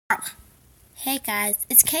Hey guys,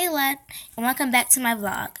 it's Kayla, and welcome back to my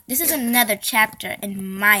vlog. This is another chapter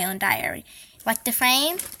in my own diary. Like the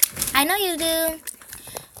frame? I know you do.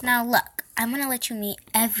 Now look, I'm gonna let you meet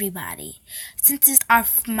everybody. Since it's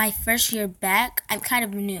my first year back, I'm kind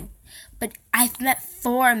of new. But I've met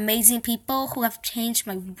 4 amazing people who have changed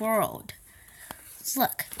my world.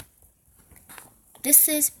 Look, this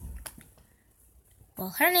is,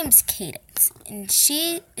 her name is Cadence, and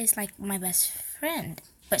she is like my best friend.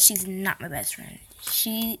 But she's not my best friend.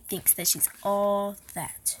 She thinks that she's all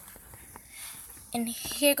that. And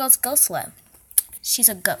here goes Ghost Love. She's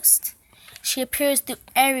a ghost. She appears through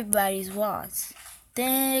everybody's walls.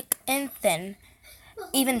 Thick and thin.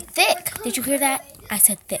 Even thick. Did you hear that? I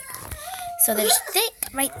said thick. So there's thick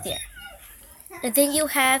right there. And then you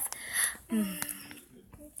have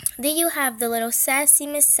the little sassy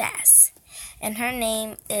Miss Sass. And her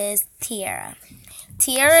name is Tiara.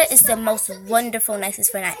 Tiara is the most wonderful,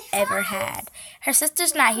 nicest friend I ever had. Her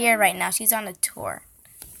sister's not here right now. She's on a tour.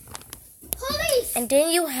 Police! And then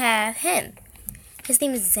you have him. His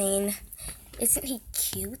name is Zane. Isn't he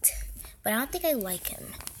cute? But I don't think I like him.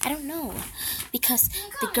 I don't know. Because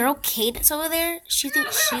the girl Cadence over there, she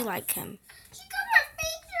thinks she like him.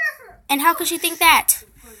 And how could she think that?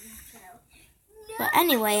 But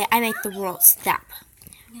anyway, I make the world stop.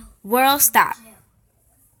 World stop.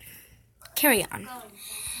 Carry on.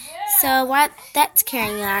 So while that's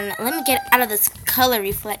carrying on, let me get out of this color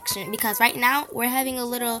reflection because right now we're having a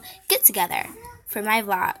little get together for my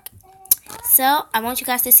vlog. So I want you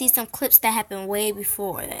guys to see some clips that happened way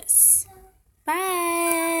before this.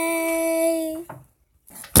 Bye.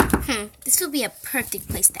 This will be a perfect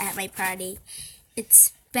place to have my party,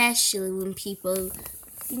 especially when people,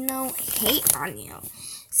 hate on you.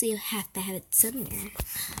 So you have to have it somewhere.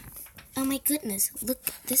 Oh my goodness, look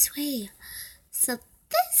this way. So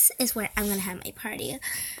this is where I'm going to have my party.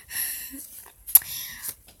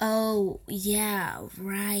 Oh, yeah,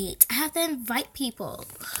 right. I have to invite people.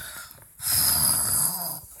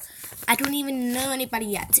 I don't even know anybody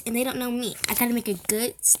yet, and they don't know me. I got to make a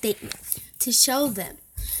good statement to show them.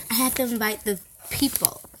 I have to invite the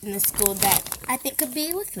people in the school that I think could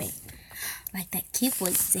be with me. Like that cute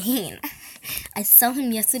boy, Zane. I saw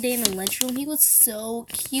him yesterday in the lunchroom. He was so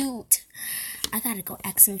cute. I gotta go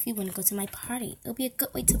ask him if he want to go to my party. It'll be a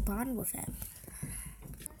good way to bond with him.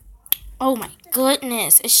 Oh my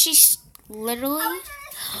goodness. Is she literally?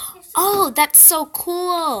 Oh, that's so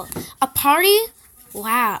cool. A party?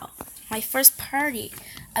 Wow. My first party.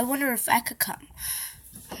 I wonder if I could come.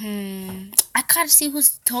 I gotta see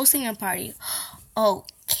who's hosting a party. Oh,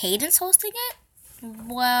 Cadence hosting it?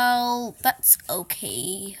 Well, that's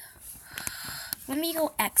okay. Let me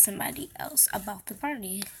go ask somebody else about the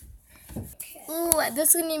party. Ooh,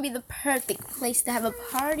 this is going to be the perfect place to have a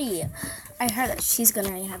party. I heard that she's going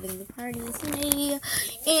to be having the party with me.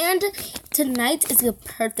 And tonight is a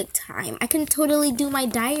perfect time. I can totally do my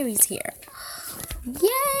diaries here.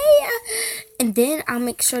 Yay! And then I'll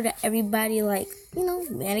make sure that everybody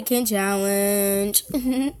mannequin challenge.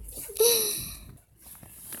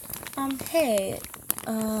 Hey,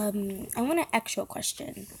 I want to ask you a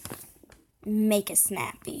question. Make it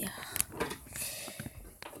snappy.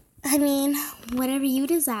 I mean, whatever you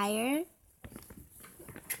desire.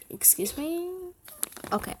 Excuse me?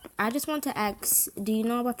 Okay, I just want to ask, do you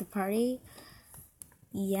know about the party?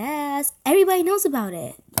 Yes, everybody knows about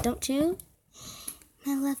it, don't you?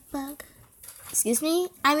 My love bug. Excuse me?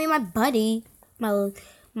 I mean my buddy. You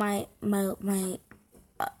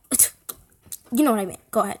know what I mean.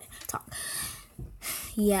 Go ahead, talk.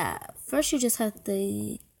 Yeah, first you just have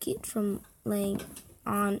to get from laying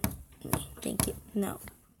on me. Thank you. No.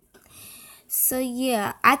 So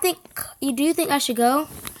yeah, do you think I should go?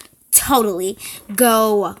 Totally.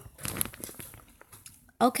 Go.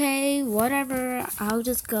 Okay, whatever. I'll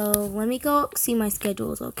just go. Let me go see my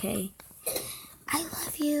schedules, okay? I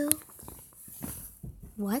love you.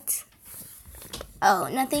 What? Oh,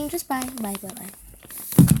 nothing. Just bye. Bye.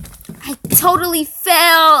 I totally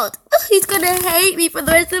failed. He's gonna hate me for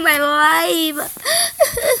the rest of my life.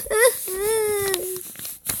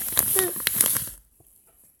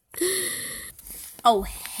 Oh,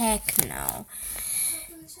 heck no.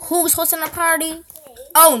 Who's hosting the party?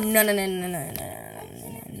 Oh,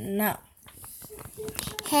 no.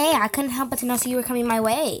 Hey, I couldn't help but to notice you were coming my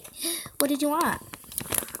way. What did you want?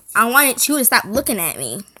 I wanted you to stop looking at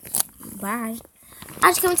me. Bye.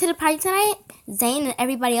 Aren't you coming to the party tonight? Zane and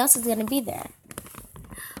everybody else is going to be there.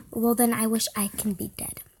 Well, then I wish I can be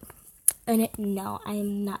dead. And no, I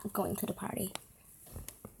am not going to the party.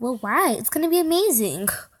 Well, why? It's going to be amazing.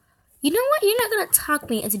 You know what? You're not going to talk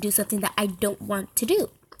me into do something that I don't want to do.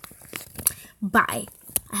 Bye.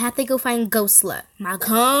 I have to go find Ghostla, my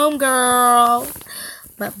home girl.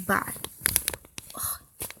 But bye. Ugh,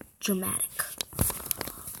 dramatic.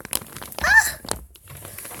 Ah!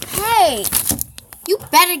 Hey, you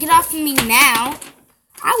better get off of me now.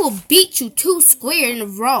 I will beat you 2 squares in a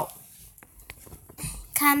row.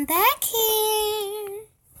 Come back here.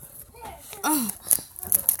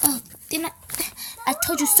 Didn't I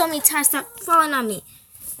told you so many times, stop falling on me.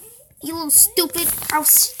 You little stupid, I'll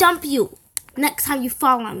stump you next time you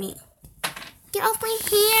fall on me. Get off my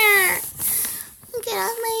hair. Get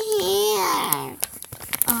off my hair.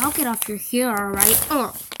 Oh, I'll get off your hair, alright?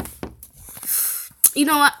 Oh. You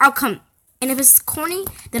know what? I'll come. And if it's corny,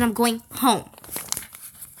 then I'm going home.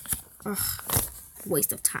 Ugh.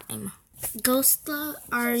 Waste of time. Ghostla,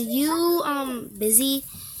 are you busy?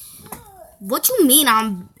 What you mean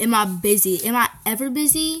am I busy? Am I ever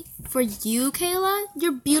busy? For you, Kayla?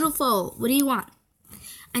 You're beautiful. What do you want?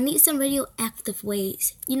 I need some radioactive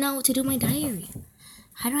ways, to do my diary.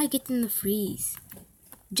 How do I get them to freeze?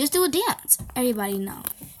 Just do a dance. Everybody know.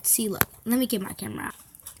 See, look. Let me get my camera out.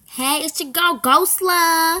 Hey, it's your girl,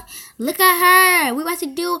 Ghostla. Look at her. We about to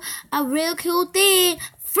do a real cool thing.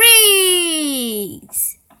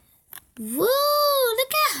 Freeze! Woo!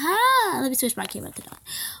 Look at her. Let me switch my camera to that.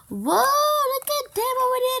 Whoa! Look at them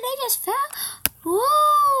over there. They just fell.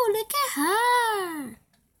 Whoa! Look at her.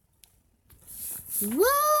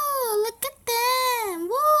 Whoa! Look at them.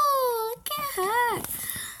 Whoa! Look at her.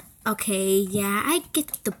 Okay, yeah, I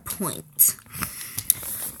get the point.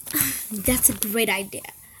 That's a great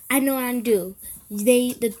idea. I know what I'm do.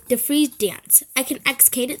 The freeze dance. I can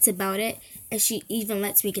ask Cadence about it, and she even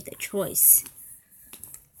lets me get the choice.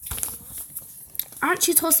 Aren't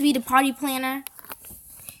you supposed to be the party planner?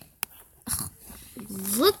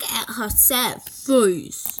 Look at her sad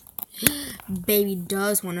face. Baby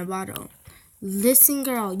does want a bottle. Listen,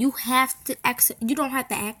 girl, you have to ask her. You don't have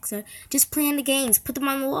to ask her. Just plan the games. Put them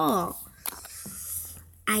on the wall.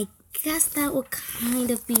 I guess that would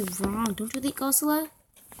kind of be wrong. Don't you think, Ghostla?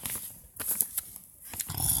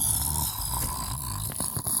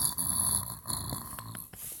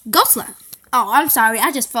 Ghostla. Oh, I'm sorry.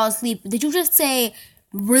 I just fell asleep. Did you just say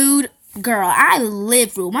rude girl? I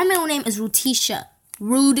live rude. My middle name is Rutisha.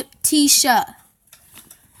 Rude Tisha.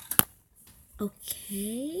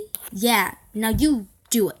 Okay. Yeah. Now you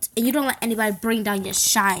do it. And you don't let anybody bring down your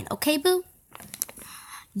shine. Okay, boo?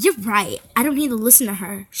 You're right. I don't need to listen to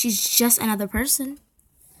her. She's just another person.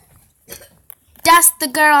 That's the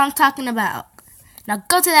girl I'm talking about. Now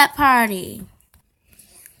go to that party.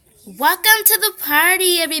 Welcome to the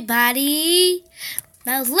party, everybody.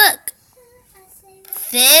 Now look.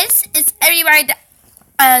 This is everybody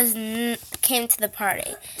that came to the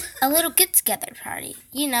party. A little get-together party,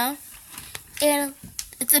 And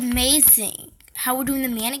it's amazing how we're doing the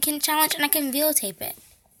mannequin challenge, and I can videotape it.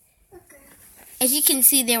 As you can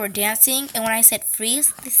see, they were dancing, and when I said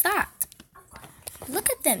freeze, they stopped.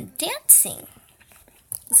 Look at them dancing.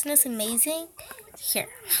 Isn't this amazing? Here,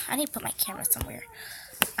 I need to put my camera somewhere.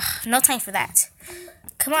 Ugh, no time for that.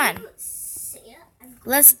 Come on.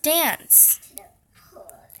 Let's dance.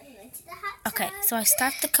 Okay, so I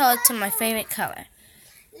start the color to my favorite color.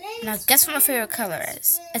 Now guess what my favorite color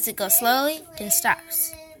is. As it goes slowly, then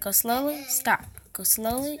stops. Go slowly, stop. Go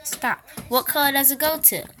slowly, stop. What color does it go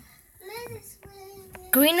to?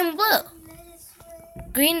 Green and blue.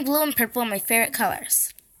 Green, blue, and purple are my favorite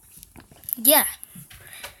colors. Yeah.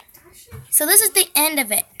 So this is the end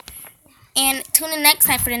of it. And tune in next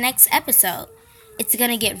time for the next episode. It's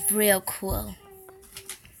gonna get real cool.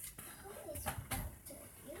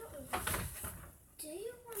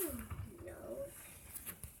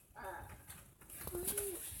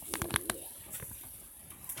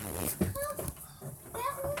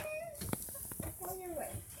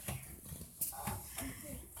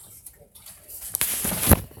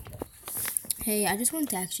 Hey, I just wanted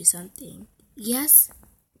to ask you something. Yes?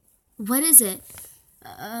 What is it?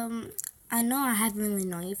 I know I haven't really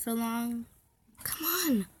known you for long. Come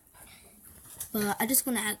on. But I just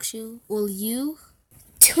want to ask you, will you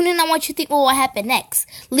tune in on what you think will happen next?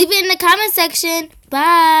 Leave it in the comment section.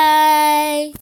 Bye.